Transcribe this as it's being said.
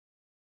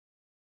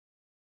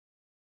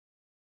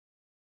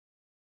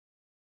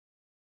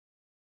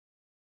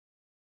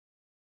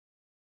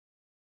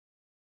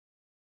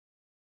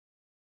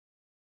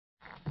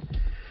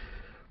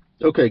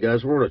Okay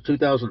guys, we're on a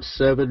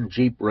 2007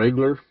 Jeep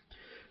Wrangler,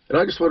 and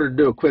I just wanted to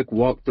do a quick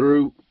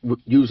walkthrough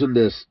using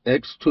this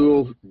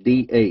Xtool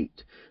D8.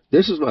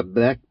 This is my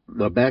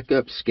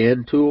backup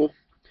scan tool.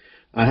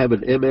 I have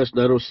an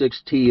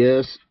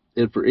MS906TS,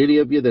 and for any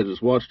of you that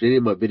has watched any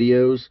of my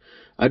videos,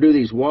 I do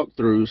these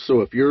walkthroughs,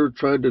 so if you're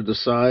trying to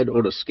decide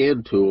on a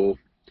scan tool,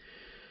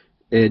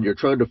 and you're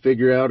trying to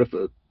figure out if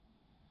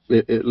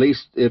at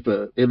least if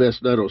a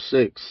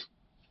MS906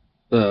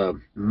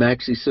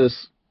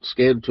 MaxiSys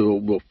scan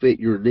tool will fit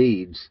your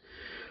needs,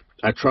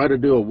 I try to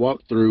do a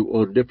walkthrough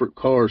on different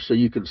cars so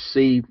you can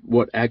see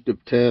what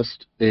active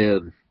test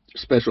and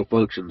special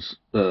functions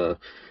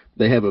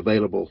they have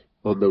available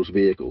on those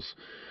vehicles.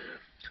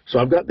 So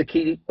I've got the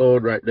key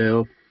on right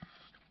now.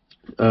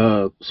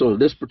 So in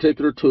this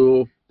particular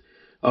tool,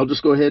 I'll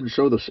just go ahead and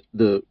show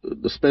the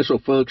special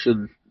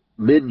function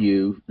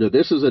menu. Now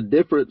this is a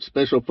different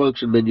special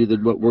function menu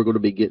than what we're going to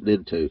be getting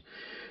into.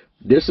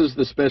 This is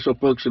the special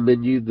function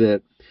menu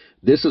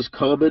this is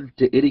common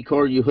to any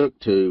car you hook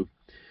to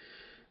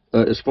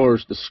as far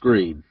as the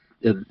screen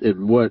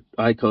and what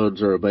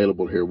icons are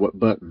available here, what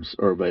buttons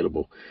are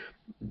available.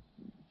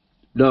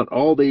 Not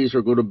all these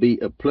are going to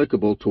be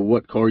applicable to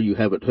what car you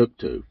have it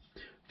hooked to.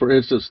 For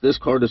instance, this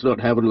car does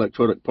not have an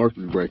electronic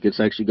parking brake. It's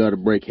actually got a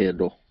brake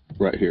handle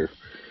right here.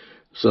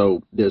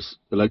 So this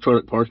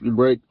electronic parking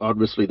brake,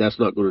 obviously that's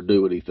not going to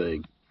do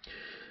anything.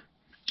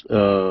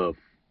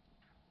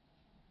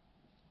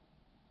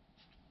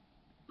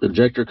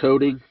 Injector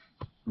coding,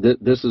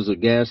 this is a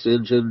gas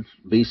engine,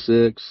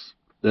 V6.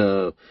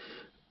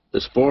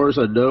 As far as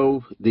I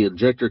know, the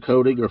injector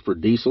coding are for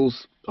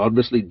diesels.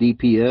 Obviously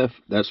DPF,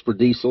 that's for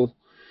diesel.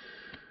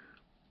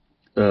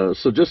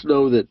 So just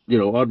know that,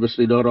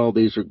 obviously not all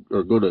these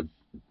are going to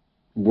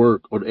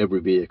work on every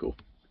vehicle.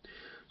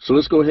 So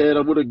let's go ahead.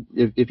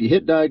 If you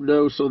hit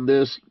diagnose on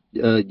this,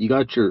 you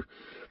got you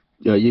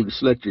can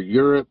select your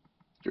Europe,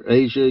 your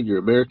Asia, your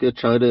America,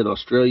 China, and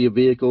Australia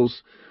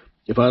vehicles.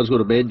 If I was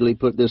going to manually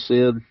put this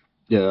in,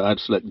 I'd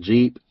select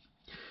Jeep.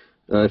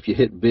 If you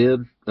hit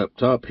bin up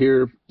top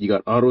here, you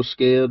got auto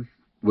scan,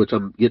 which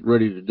I'm getting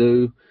ready to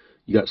do.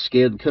 You got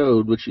scan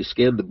code, which you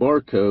scan the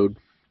barcode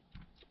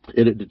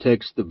and it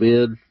detects the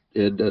VIN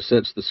and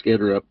sets the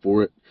scanner up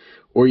for it,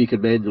 or you can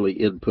manually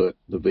input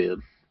the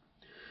VIN.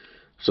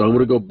 So I'm going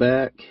to go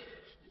back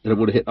and I'm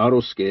going to hit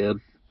auto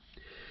scan,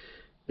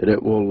 and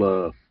it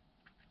will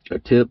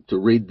attempt to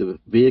read the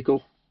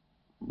vehicle,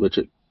 which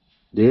it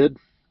did.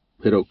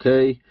 Hit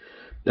OK.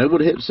 Now I'm going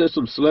to hit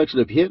system selection.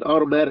 If you hit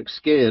automatic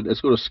scan,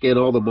 it's going to scan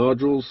all the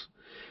modules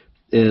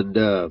and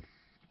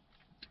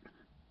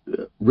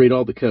read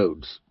all the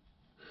codes.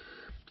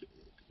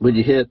 When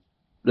you hit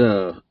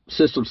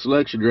system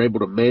selection, you're able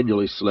to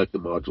manually select the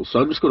module. So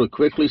I'm just going to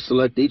quickly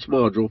select each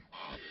module.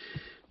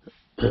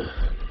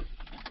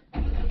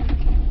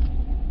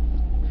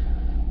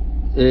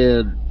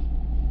 And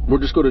we're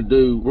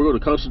going to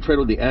concentrate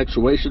on the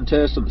actuation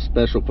test and the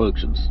special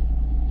functions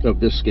of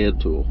this scan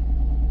tool.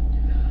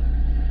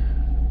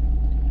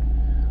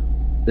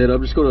 And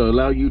I'm just going to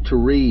allow you to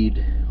read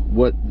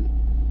what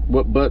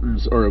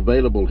buttons are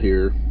available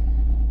here.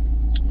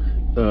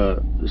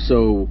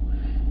 So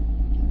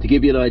to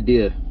give you an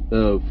idea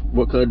of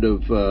what kind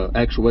of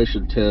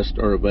actuation tests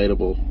are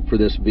available for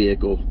this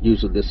vehicle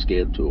using this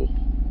scan tool.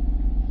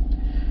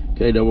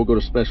 Okay, now we'll go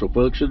to special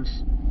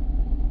functions.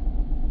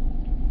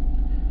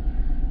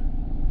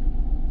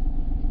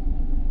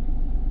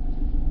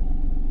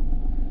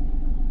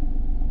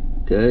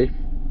 Okay,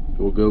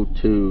 we'll go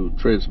to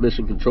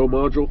transmission control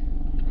module.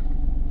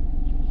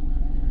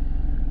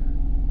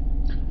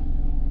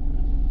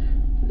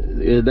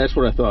 And that's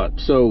what I thought.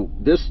 So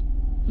this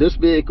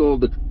vehicle,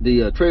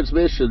 the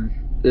transmission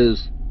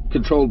is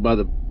controlled by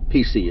the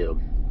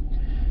PCM.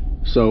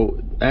 So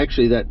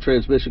actually that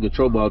transmission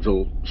control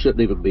module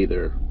shouldn't even be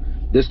there.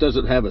 This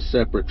doesn't have a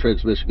separate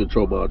transmission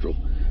control module.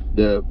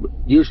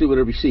 Usually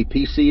whenever you see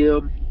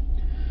PCM,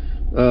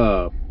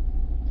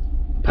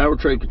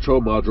 powertrain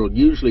control module,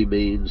 usually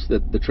means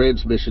that the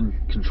transmission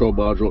control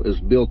module is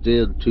built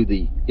into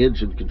the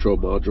engine control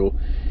module,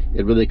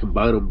 and when they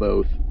combine them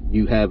both,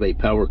 you have a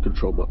powertrain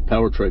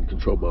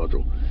control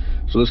module.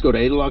 So let's go to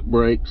anti-lock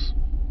brakes.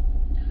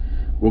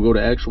 We'll go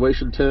to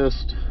actuation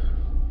test.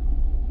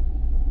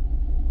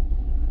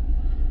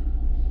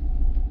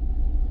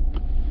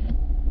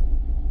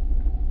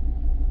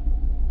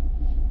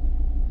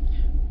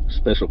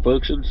 Special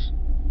functions.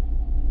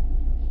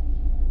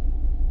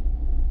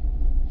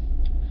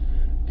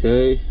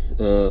 Okay,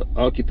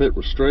 occupant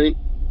restraint.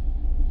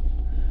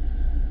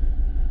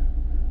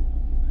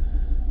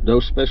 No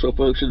special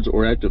functions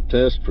or active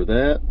test for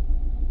that.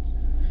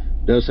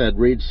 Does have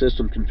read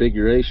system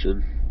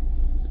configuration.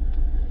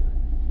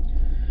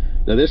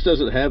 Now this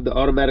doesn't have the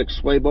automatic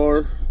sway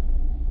bar,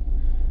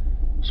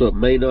 so it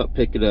may not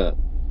pick it up.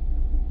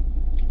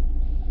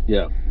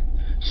 Yeah.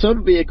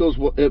 Some vehicles,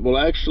 it will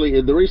actually,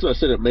 and the reason I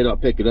said it may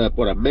not pick it up,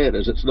 what I meant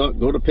is it's not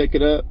going to pick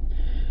it up.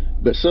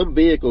 But some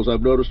vehicles,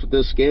 I've noticed with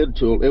this scan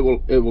tool, it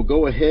will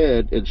go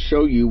ahead and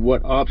show you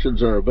what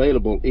options are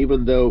available,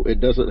 even though it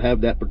doesn't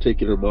have that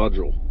particular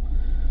module.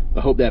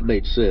 I hope that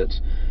made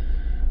sense.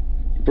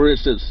 For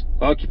instance,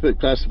 occupant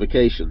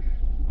classification.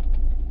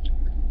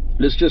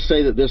 Let's just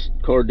say that this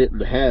car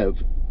didn't have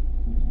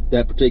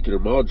that particular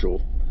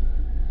module.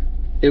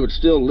 It would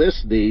still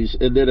list these,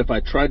 and then if I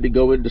tried to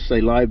go into,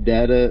 say, live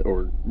data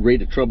or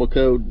read a trouble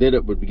code, then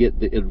it would get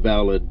the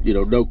invalid,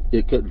 no,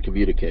 it couldn't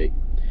communicate.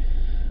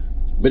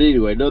 But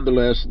anyway,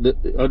 nonetheless,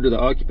 under the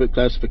occupant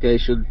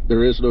classification,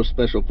 there is no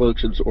special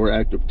functions or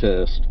active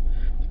test.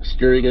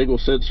 Steering angle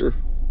sensor,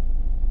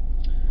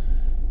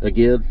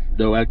 again,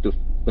 no active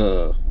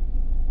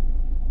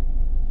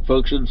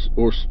functions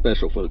or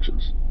special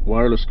functions.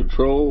 Wireless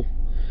control,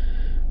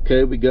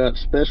 okay, we got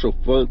special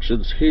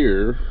functions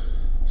here,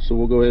 so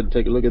we'll go ahead and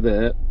take a look at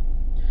that.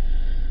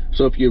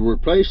 So if you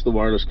replace the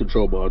wireless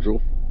control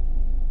module,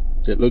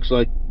 it looks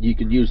like you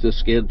can use this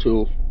scan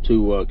tool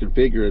to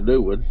configure a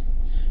new one.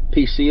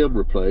 PCM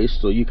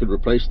replaced, so you can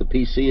replace the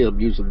PCM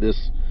using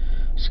this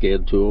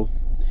scan tool.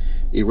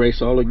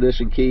 Erase all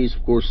ignition keys,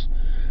 of course.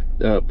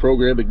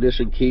 Program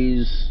ignition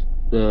keys.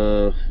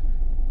 So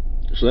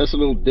that's a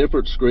little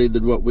different screen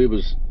than what we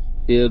was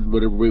in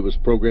whenever we was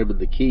programming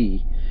the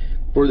key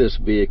for this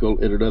vehicle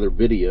in another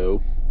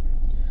video.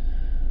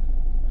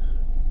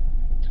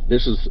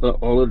 This is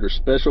all under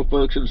special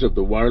functions of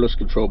the wireless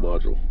control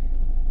module.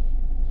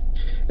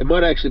 It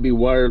might actually be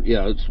wired.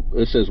 Yeah,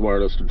 it says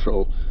wireless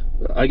control.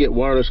 I get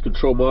wireless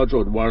control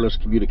module and wireless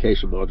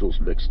communication modules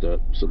mixed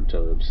up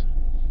sometimes.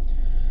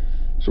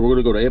 So we're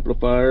going to go to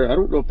amplifier. I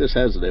don't know if this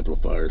has an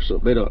amplifier, so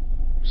it may not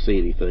see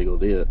anything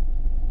on it.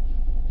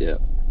 Yeah.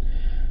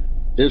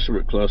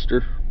 Instrument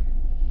cluster.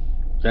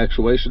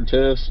 Actuation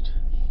test.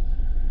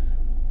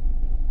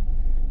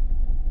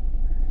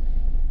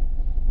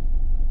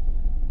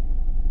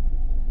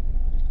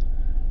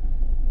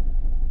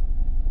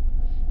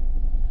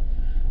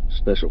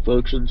 Special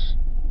functions.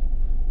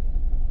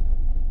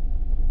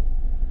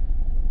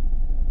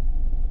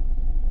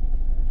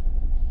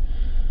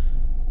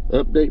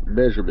 Update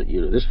measurement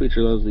unit. This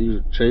feature allows the user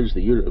to change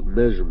the unit of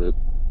measurement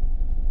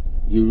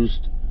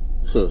used.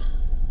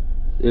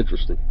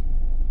 Interesting.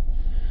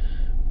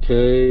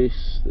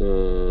 Case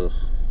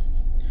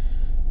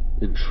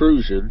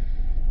intrusion.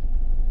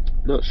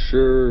 Not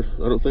sure.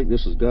 I don't think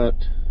this has got.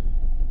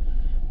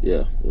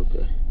 Yeah.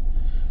 Okay.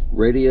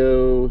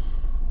 Radio.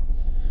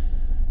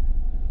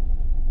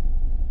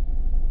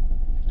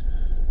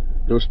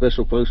 No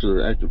special function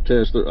or active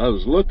test. I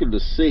was looking to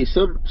see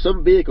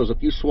some vehicles,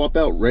 if you swap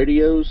out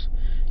radios,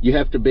 you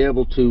have to be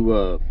able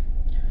to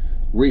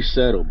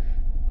reset them.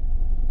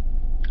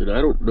 And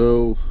I don't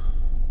know.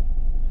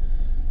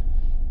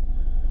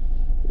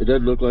 It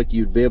doesn't look like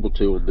you'd be able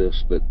to on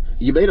this, but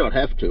you may not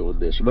have to on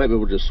this. You might be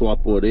able to just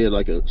swap one in,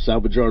 like a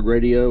salvage yard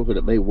radio, and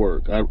it may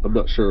work. I'm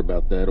not sure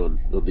about that on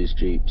these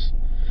Jeeps.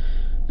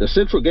 The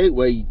central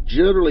gateway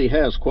generally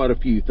has quite a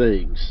few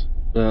things.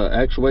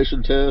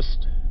 Actuation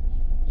test.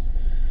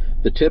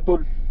 The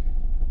TIPM,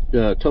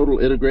 total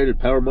integrated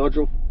power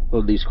module,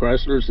 on these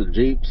Chryslers and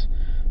Jeeps,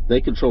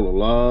 they control a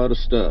lot of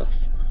stuff.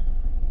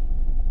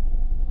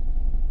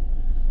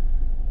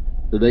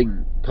 And they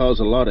can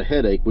cause a lot of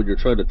headache when you're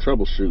trying to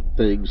troubleshoot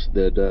things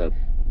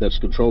that's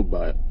controlled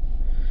by it.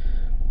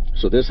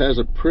 So this has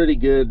a pretty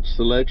good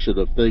selection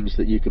of things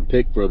that you can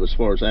pick from as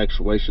far as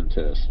actuation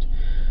test.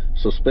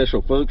 So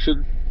special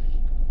function,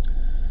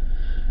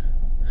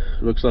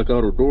 looks like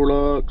auto door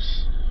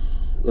locks,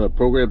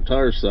 program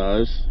tire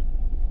size.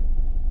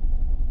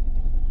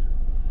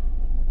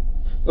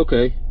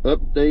 Okay,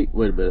 update,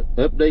 wait a minute.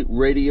 Update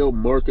radio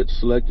market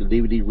select and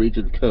DVD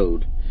region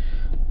code.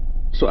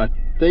 So I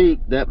think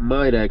that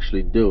might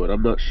actually do it.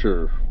 I'm not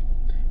sure.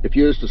 If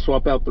you was to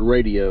swap out the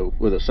radio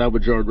with a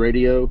salvage yard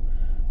radio,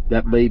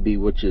 that may be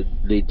what you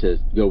need to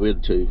go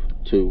into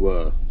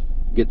to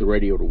get the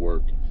radio to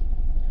work.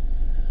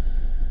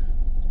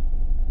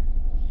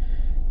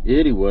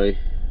 Anyway,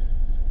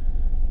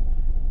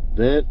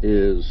 that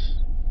is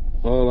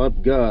all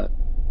I've got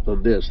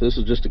on this. This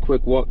is just a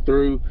quick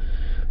walkthrough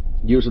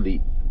using the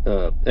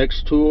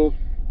Xtool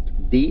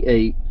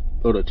D8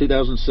 on a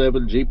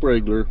 2007 Jeep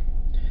Wrangler.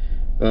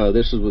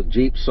 This is with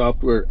Jeep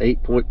software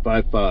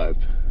 8.55,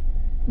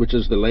 which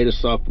is the latest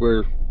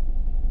software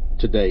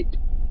to date.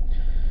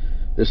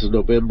 This is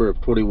November of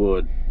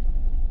 21.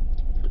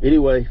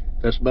 Anyway,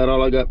 that's about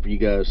all I got for you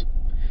guys.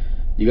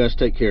 You guys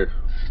take care.